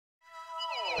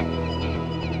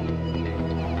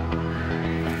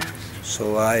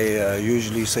So I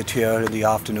usually sit here in the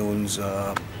afternoons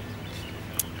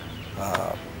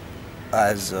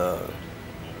as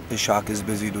Ishaq is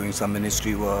busy doing some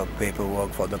ministry work,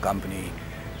 paperwork for the company.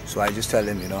 So I just tell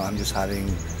him, I'm just having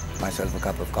myself a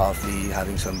cup of coffee,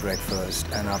 having some breakfast,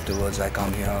 and afterwards I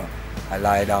come here, I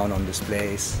lie down on this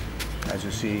place. As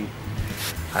you see,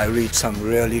 I read some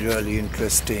really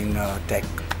interesting tech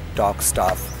talk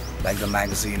stuff, like the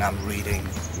magazine I'm reading,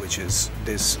 which is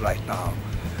this right now.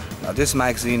 Now this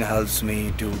magazine helps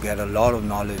me to get a lot of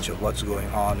knowledge of what's going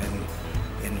on in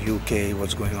UK,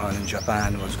 what's going on in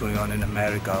Japan, what's going on in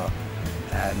America,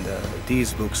 and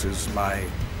these books is my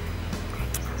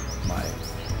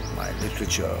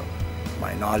literature,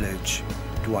 my knowledge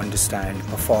to understand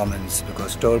performance,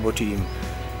 because Turbo Team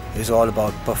is all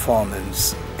about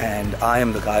performance, and I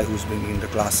am the guy who's bringing the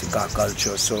classic car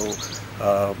culture. So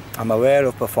I'm aware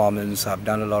of performance, I've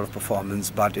done a lot of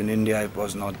performance, but in India it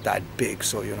was not that big,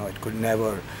 so it could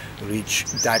never reach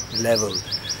that level.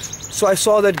 So I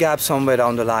saw that gap somewhere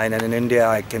down the line, and in India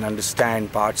I can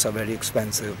understand parts are very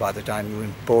expensive. By the time you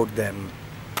import them,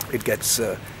 it gets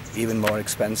even more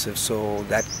expensive, so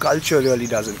that culture really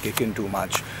doesn't kick in too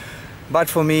much. But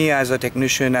for me, as a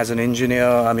technician, as an engineer,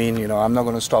 I'm not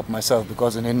going to stop myself,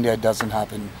 because in India it doesn't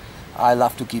happen. I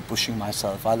love to keep pushing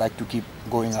myself. I like to keep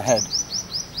going ahead.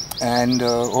 And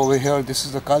over here, this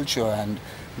is the culture, and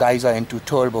guys are into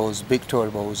turbos, big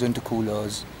turbos,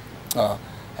 intercoolers,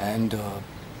 and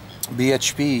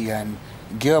BHP and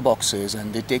gearboxes,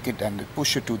 and they take it and they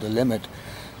push it to the limit.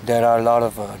 There are a lot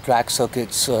of track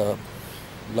circuits, a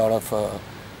lot of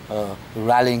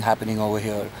rallying happening over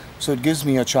here. So it gives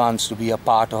me a chance to be a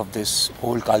part of this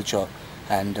whole culture,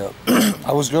 and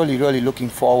I was really looking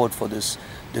forward for this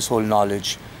whole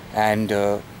knowledge, and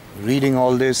reading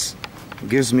all this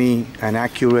gives me an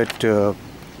accurate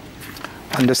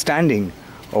understanding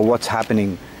of what's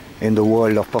happening in the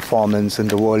world of performance, in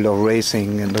the world of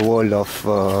racing, in the world of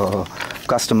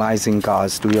customizing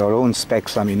cars to your own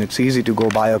specs. It's easy to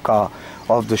go buy a car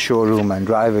off the showroom and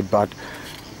drive it, but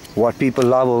what people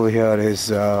love over here is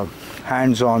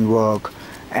hands-on work,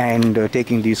 and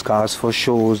taking these cars for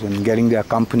shows and getting their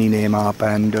company name up,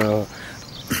 and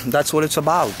that's what it's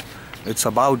about. It's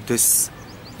about this.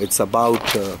 It's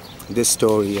about this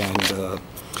story. And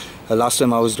last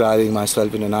time I was driving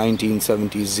myself in a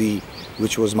 1970 Z,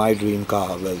 which was my dream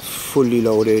car. Well, fully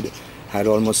loaded, had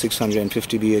almost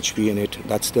 650 bhp in it.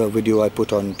 That's the video I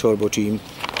put on Turbo Team,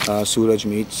 Suraj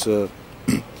meets.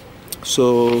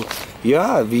 So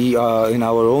yeah, we in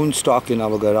our own stock in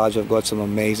our garage, I've got some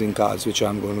amazing cars which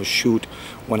I'm going to shoot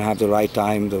when I have the right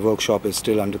time. The workshop is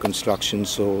still under construction,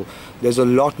 so there's a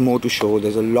lot more to show,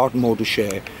 there's a lot more to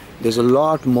share, there's a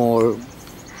lot more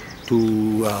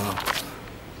to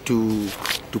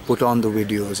put on the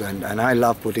videos, and I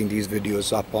love putting these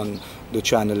videos up on the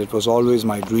channel. It was always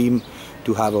my dream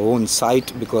to have our own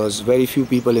site, because very few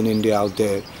people in India out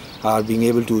there are being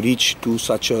able to reach to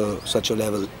such a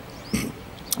level.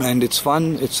 And it's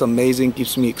fun, it's amazing,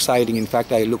 keeps me exciting. In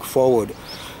fact, I look forward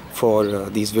for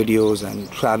these videos and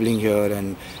traveling here,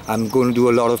 and I'm going to do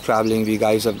a lot of traveling. We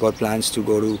guys have got plans to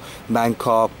go to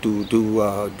Bangkok to do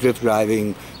drift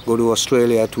driving, go to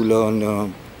Australia to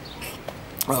learn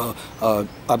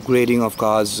upgrading of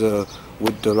cars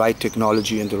with the right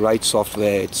technology and the right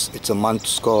software. It's a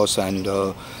month's course, and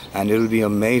it'll be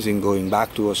amazing going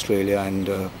back to Australia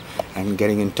and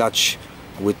getting in touch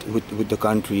with the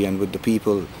country and with the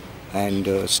people, and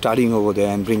studying over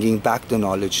there and bringing back the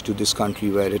knowledge to this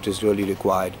country where it is really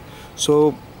required.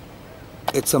 So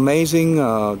it's amazing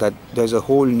that there's a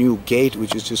whole new gate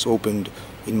which is just opened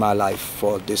in my life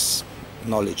for this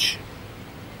knowledge.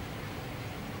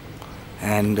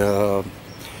 And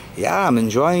yeah, I'm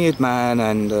enjoying it, man,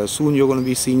 and soon you're going to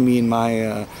be seeing me in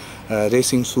my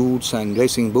racing suits and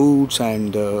racing boots,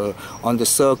 and on the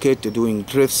circuit doing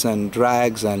drifts and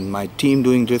drags, and my team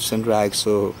doing drifts and drags.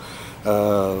 So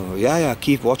yeah,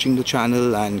 keep watching the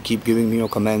channel and keep giving me your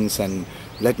comments and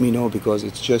let me know, because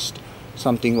it's just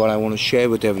something what I want to share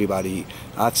with everybody.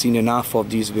 I've seen enough of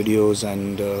these videos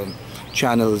and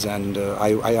channels, and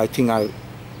I think I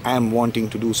am wanting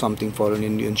to do something for an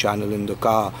Indian channel in the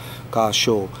car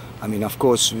show. Of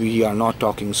course, we are not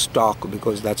talking stock,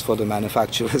 because that's for the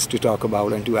manufacturers to talk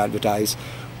about and to advertise.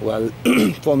 Well,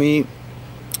 for me,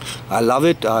 I love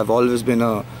it. I've always been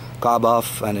a car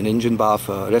buff and an engine buff,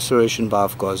 a restoration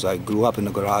buff, because I grew up in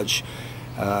a garage,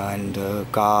 and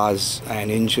cars and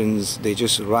engines, they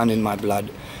just run in my blood,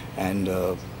 and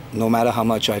no matter how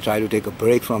much I try to take a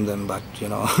break from them, but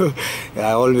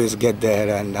I always get there,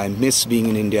 and I miss being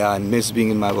in India, I miss being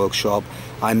in my workshop,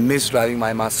 I miss driving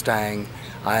my Mustang,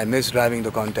 I miss driving the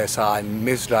Contessa, I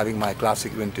miss driving my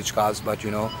classic vintage cars, but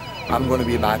you know, I'm going to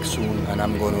be back soon, and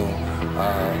I'm going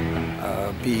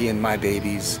to be in my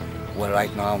babies. Well,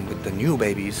 right now I'm with the new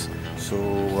babies. So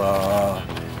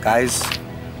guys,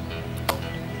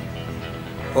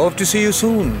 hope to see you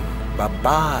soon. Bye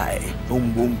bye.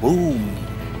 Boom boom boom.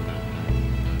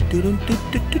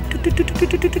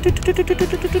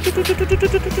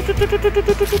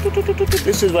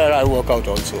 This is where I work out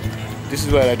also. This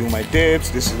is where I do my dips,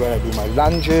 this is where I do my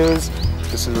lunges,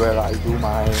 this is where I do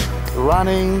my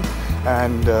running,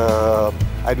 and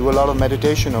I do a lot of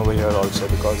meditation over here also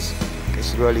because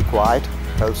it's really quiet,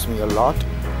 helps me a lot.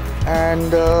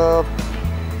 And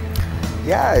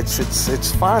yeah,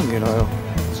 it's fun, you know,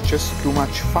 it's just too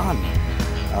much fun.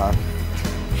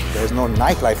 There's no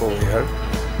nightlife over here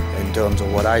in terms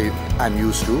of what I'm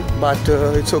used to, but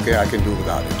it's okay, I can do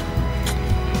without it.